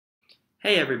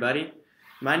Hey everybody,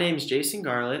 my name is Jason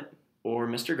Garlett, or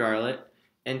Mr. Garlett,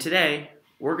 and today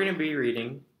we're going to be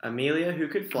reading Amelia Who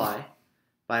Could Fly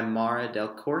by Mara Del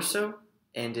Corso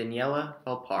and Daniela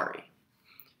Valpari.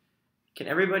 Can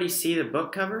everybody see the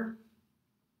book cover?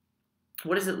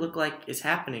 What does it look like is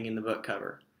happening in the book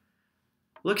cover?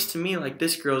 Looks to me like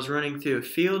this girl's running through a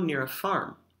field near a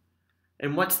farm.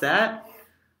 And what's that?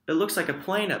 It looks like a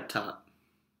plane up top.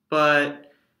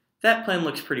 But that plane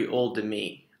looks pretty old to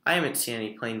me. I haven't seen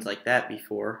any planes like that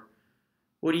before.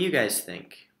 What do you guys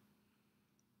think?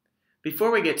 Before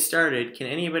we get started, can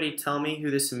anybody tell me who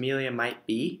this Amelia might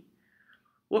be?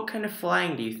 What kind of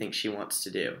flying do you think she wants to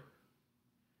do?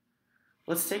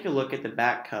 Let's take a look at the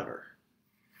back cover.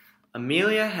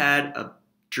 Amelia had a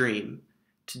dream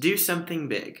to do something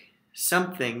big,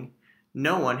 something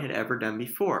no one had ever done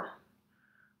before.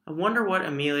 I wonder what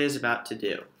Amelia is about to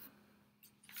do.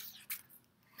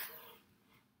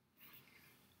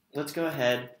 Let's go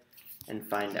ahead and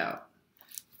find out.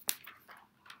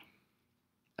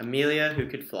 Amelia Who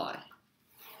Could Fly.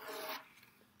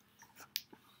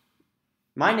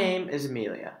 My name is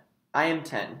Amelia. I am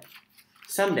 10.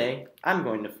 Someday, I'm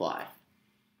going to fly.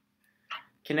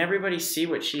 Can everybody see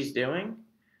what she's doing?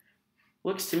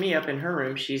 Looks to me up in her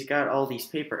room she's got all these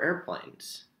paper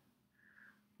airplanes.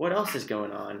 What else is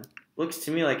going on? Looks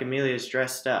to me like Amelia's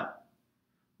dressed up.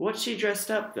 What's she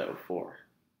dressed up, though, for?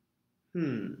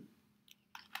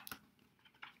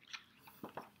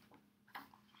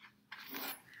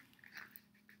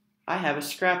 I have a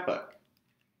scrapbook.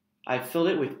 I've filled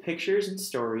it with pictures and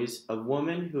stories of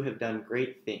women who have done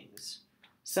great things.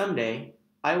 Someday,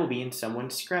 I will be in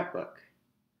someone's scrapbook.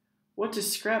 What's a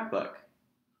scrapbook?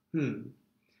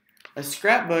 A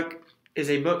scrapbook is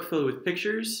a book filled with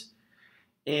pictures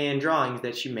and drawings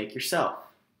that you make yourself.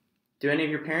 Do any of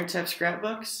your parents have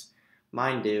scrapbooks?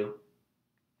 Mine do.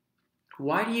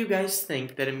 Why do you guys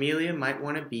think that Amelia might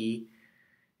want to be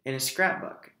in a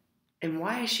scrapbook? And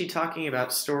why is she talking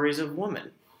about stories of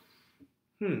women?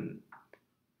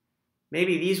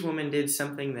 Maybe these women did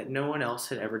something that no one else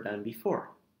had ever done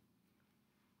before.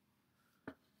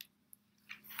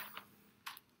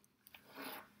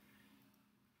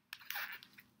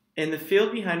 In the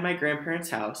field behind my grandparents'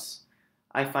 house,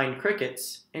 I find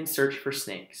crickets and search for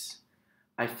snakes.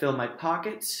 I fill my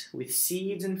pockets with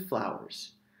seeds and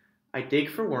flowers. I dig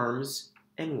for worms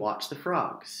and watch the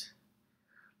frogs.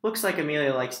 Looks like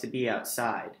Amelia likes to be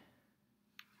outside.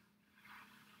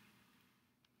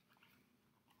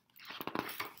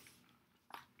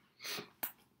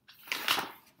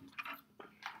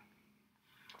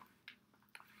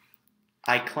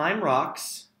 I climb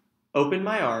rocks, open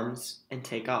my arms, and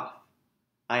take off.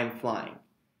 I am flying.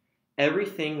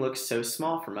 Everything looks so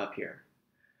small from up here.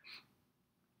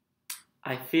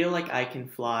 I feel like I can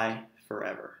fly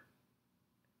forever.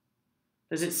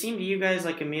 Does it seem to you guys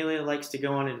like Amelia likes to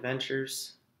go on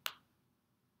adventures?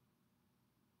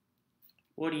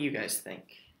 What do you guys think?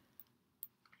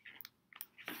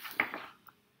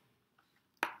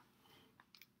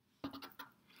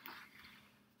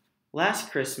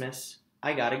 Last Christmas,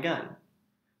 I got a gun.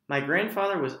 My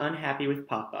grandfather was unhappy with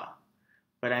Papa,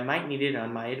 but I might need it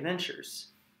on my adventures.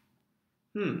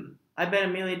 I bet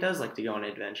Amelia does like to go on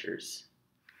adventures.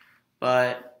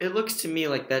 But it looks to me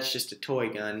like that's just a toy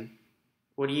gun.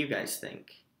 What do you guys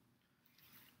think?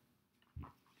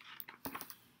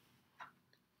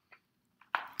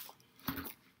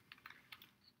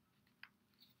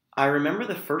 I remember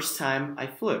the first time I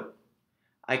flew.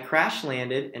 I crash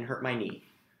landed and hurt my knee,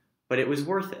 but it was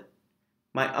worth it.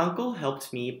 My uncle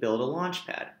helped me build a launch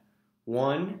pad.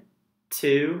 1,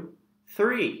 2,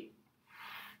 3.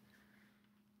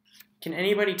 Can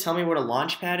anybody tell me what a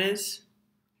launch pad is?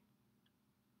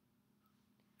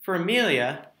 For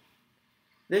Amelia,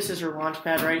 this is her launch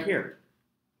pad right here.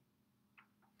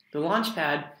 The launch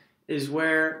pad is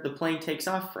where the plane takes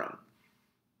off from.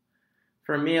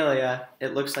 For Amelia,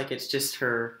 it looks like it's just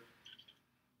her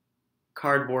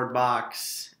cardboard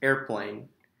box airplane,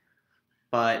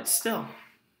 but still.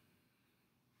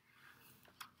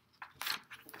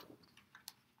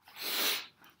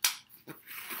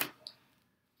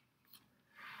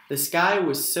 The sky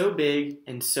was so big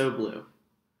and so blue.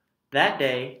 That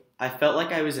day, I felt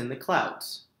like I was in the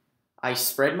clouds. I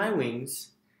spread my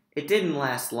wings. It didn't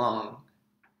last long,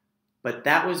 but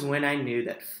that was when I knew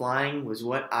that flying was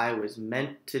what I was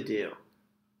meant to do.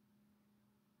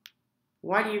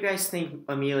 Why do you guys think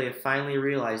Amelia finally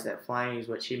realized that flying is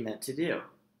what she meant to do?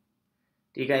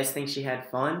 Do you guys think she had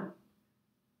fun?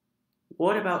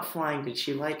 What about flying did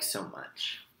she like so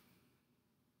much?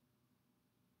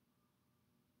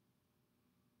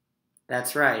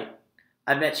 That's right.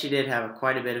 I bet she did have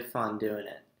quite a bit of fun doing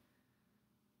it.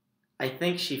 I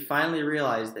think she finally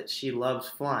realized that she loves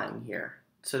flying here,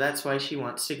 so that's why she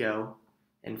wants to go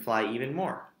and fly even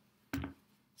more.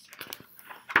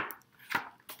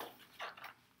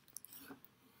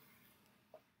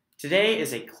 Today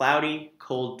is a cloudy,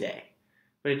 cold day,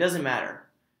 but it doesn't matter.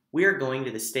 We are going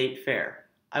to the state fair.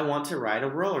 I want to ride a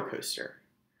roller coaster.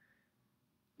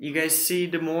 You guys see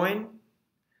Des Moines?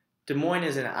 Des Moines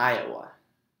is in Iowa.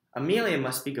 Amelia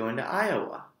must be going to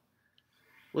Iowa.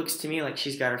 Looks to me like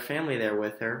she's got her family there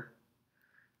with her.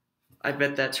 I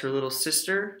bet that's her little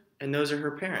sister, and those are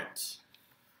her parents.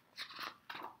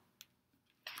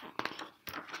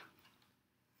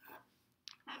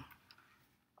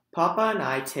 Papa and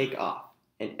I take off,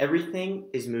 and everything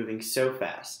is moving so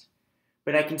fast.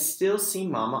 But I can still see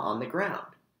Mama on the ground.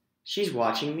 She's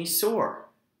watching me soar.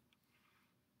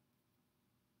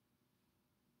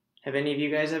 Have any of you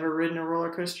guys ever ridden a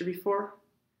roller coaster before?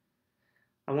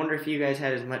 I wonder if you guys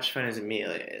had as much fun as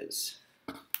Amelia is.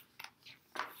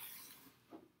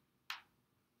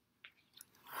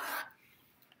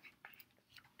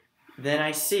 Then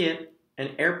I see it,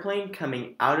 an airplane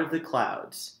coming out of the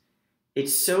clouds.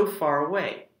 It's so far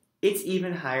away. It's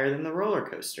even higher than the roller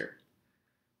coaster.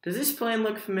 Does this plane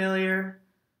look familiar?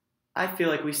 I feel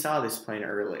like we saw this plane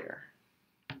earlier.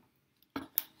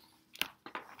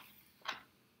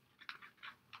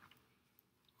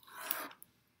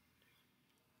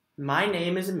 My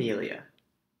name is Amelia.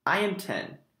 I am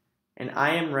 10, and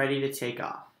I am ready to take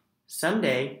off.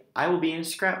 Someday, I will be in a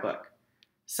scrapbook.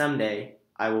 Someday,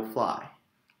 I will fly.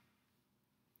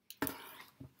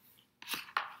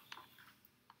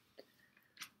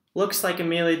 Looks like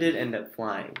Amelia did end up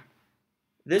flying.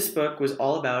 This book was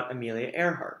all about Amelia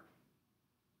Earhart.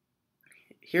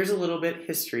 Here's a little bit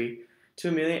history to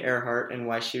Amelia Earhart and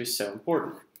why she was so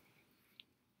important.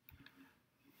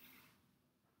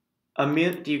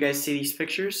 Do you guys see these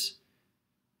pictures?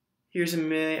 Here's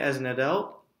Amelia as an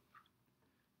adult,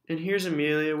 and here's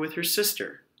Amelia with her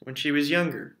sister when she was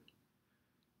younger.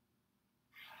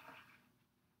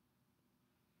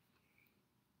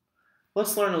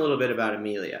 Let's learn a little bit about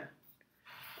Amelia.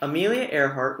 Amelia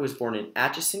Earhart was born in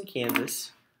Atchison,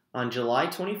 Kansas on July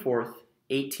 24th,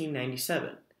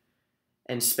 1897,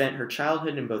 and spent her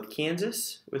childhood in both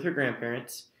Kansas with her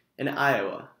grandparents and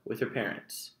Iowa with her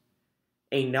parents.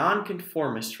 A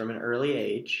nonconformist from an early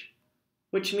age,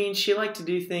 which means she liked to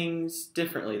do things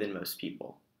differently than most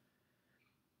people.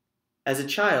 As a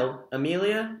child,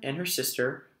 Amelia and her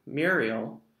sister,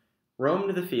 Muriel,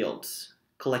 roamed the fields,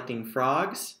 collecting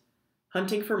frogs,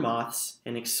 hunting for moths,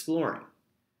 and exploring.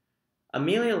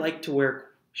 Amelia liked to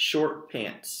wear short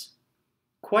pants,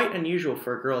 quite unusual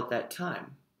for a girl at that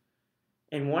time,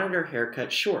 and wanted her hair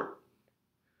cut short.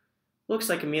 Looks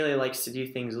like Amelia likes to do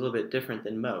things a little bit different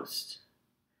than most.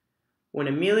 When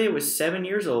Amelia was 7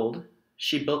 years old,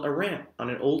 she built a ramp on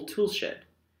an old tool shed,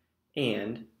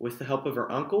 and, with the help of her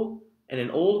uncle and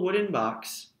an old wooden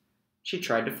box, she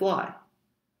tried to fly.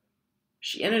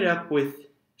 She ended up with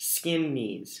skinned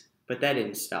knees, but that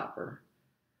didn't stop her.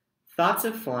 Thoughts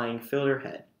of flying filled her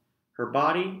head, her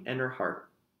body, and her heart.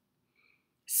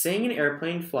 Seeing an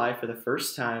airplane fly for the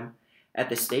first time at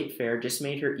the state fair just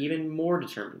made her even more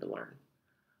determined to learn.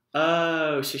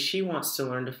 Oh, so she wants to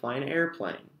learn to fly an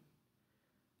airplane.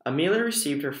 Amelia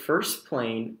received her first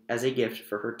plane as a gift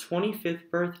for her 25th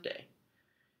birthday.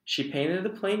 She painted the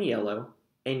plane yellow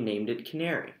and named it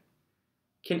Canary.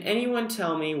 Can anyone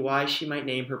tell me why she might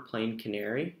name her plane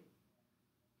Canary?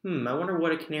 I wonder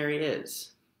what a canary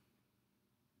is.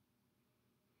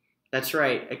 That's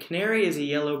right, a canary is a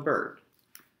yellow bird.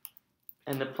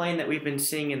 And the plane that we've been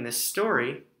seeing in this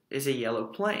story is a yellow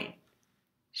plane.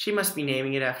 She must be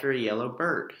naming it after a yellow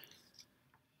bird.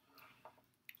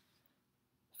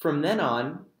 From then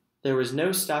on, there was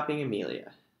no stopping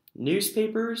Amelia.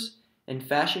 Newspapers and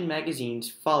fashion magazines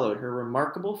followed her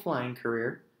remarkable flying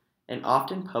career and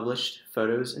often published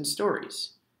photos and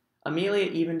stories. Amelia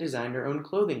even designed her own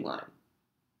clothing line.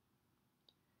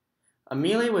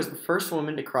 Amelia was the first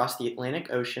woman to cross the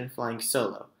Atlantic Ocean flying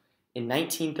solo in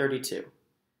 1932.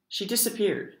 She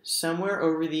disappeared somewhere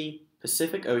over the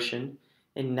Pacific Ocean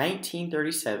in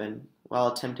 1937 while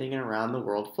attempting an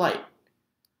around-the-world flight.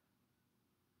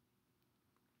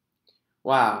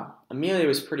 Wow, Amelia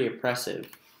was pretty impressive.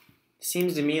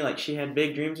 Seems to me like she had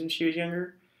big dreams when she was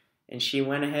younger, and she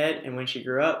went ahead, and when she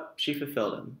grew up, she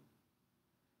fulfilled them.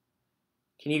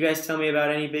 Can you guys tell me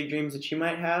about any big dreams that you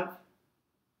might have?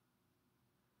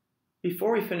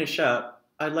 Before we finish up,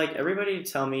 I'd like everybody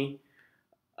to tell me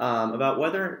about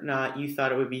whether or not you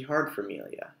thought it would be hard for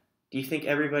Amelia. Do you think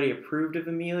everybody approved of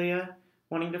Amelia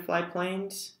wanting to fly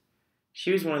planes?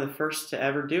 She was one of the first to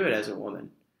ever do it as a woman.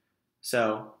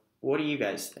 So, What do you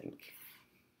guys think?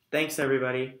 Thanks,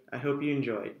 everybody. I hope you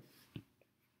enjoyed.